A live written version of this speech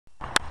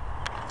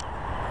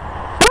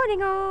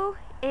Morning all!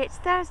 It's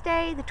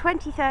Thursday the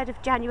 23rd of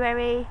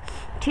January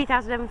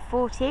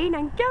 2014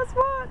 and guess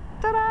what?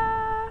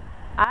 Ta-da!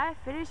 I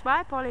finished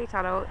my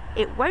polytunnel.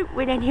 It won't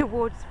win any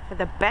awards for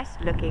the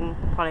best looking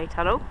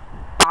polytunnel,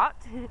 but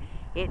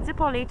it's a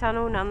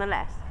polytunnel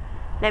nonetheless.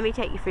 Let me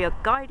take you through a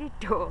guided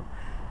tour.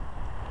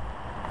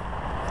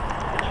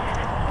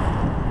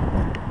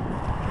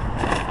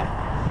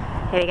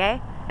 Here we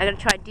go. I'm going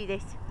to try and do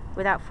this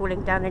without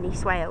falling down any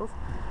swales.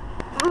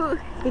 Ooh,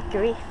 good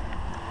grief.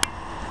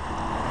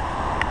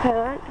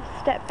 Alright,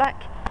 step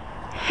back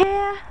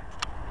here.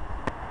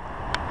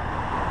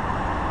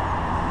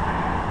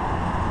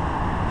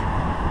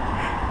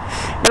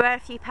 There were a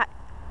few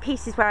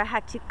pieces where I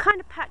had to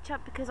kind of patch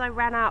up because I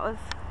ran out of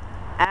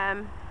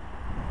I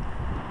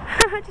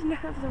didn't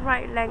have the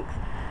right length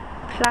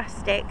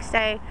plastic,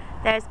 so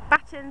there's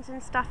battens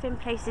and stuff in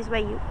places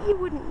where you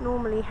wouldn't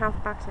normally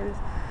have battens.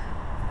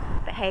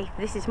 But hey,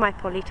 this is my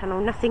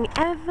polytunnel. Nothing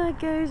ever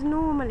goes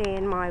normally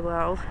in my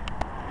world.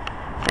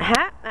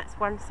 That's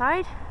one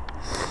side.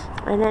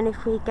 And then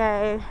if we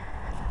go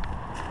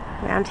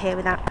around here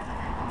without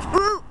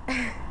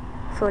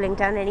falling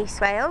down any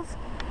swales.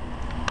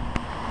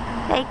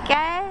 There you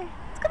go.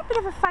 It's got a bit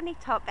of a funny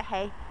top, but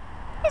hey,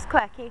 it's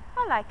quirky.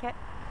 I like it.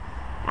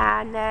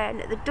 And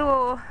then at the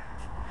door,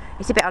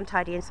 it's a bit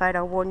untidy inside,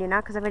 I'll warn you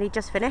now, because I've only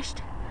just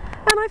finished.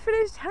 And I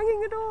finished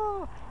hanging a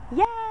door!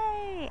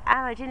 Yay! And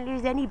I didn't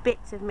lose any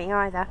bits of me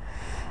either.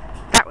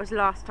 That was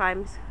last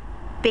time's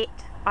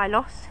bit I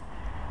lost.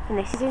 And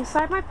this is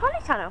inside my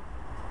polytunnel.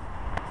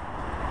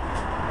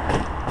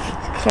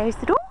 So close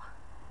the door.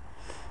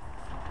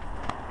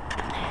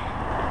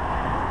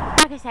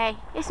 Like I say,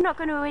 it's not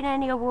going to win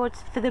any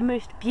awards for the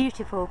most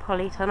beautiful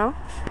polytunnel.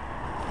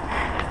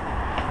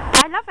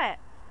 I love it.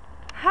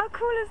 How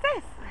cool is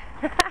this?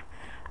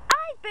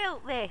 I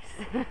built this.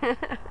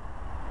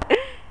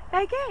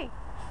 Okay.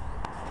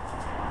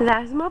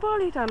 That's my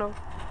polytunnel.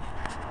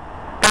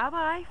 Bye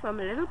bye from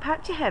a little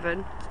patch of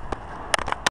heaven.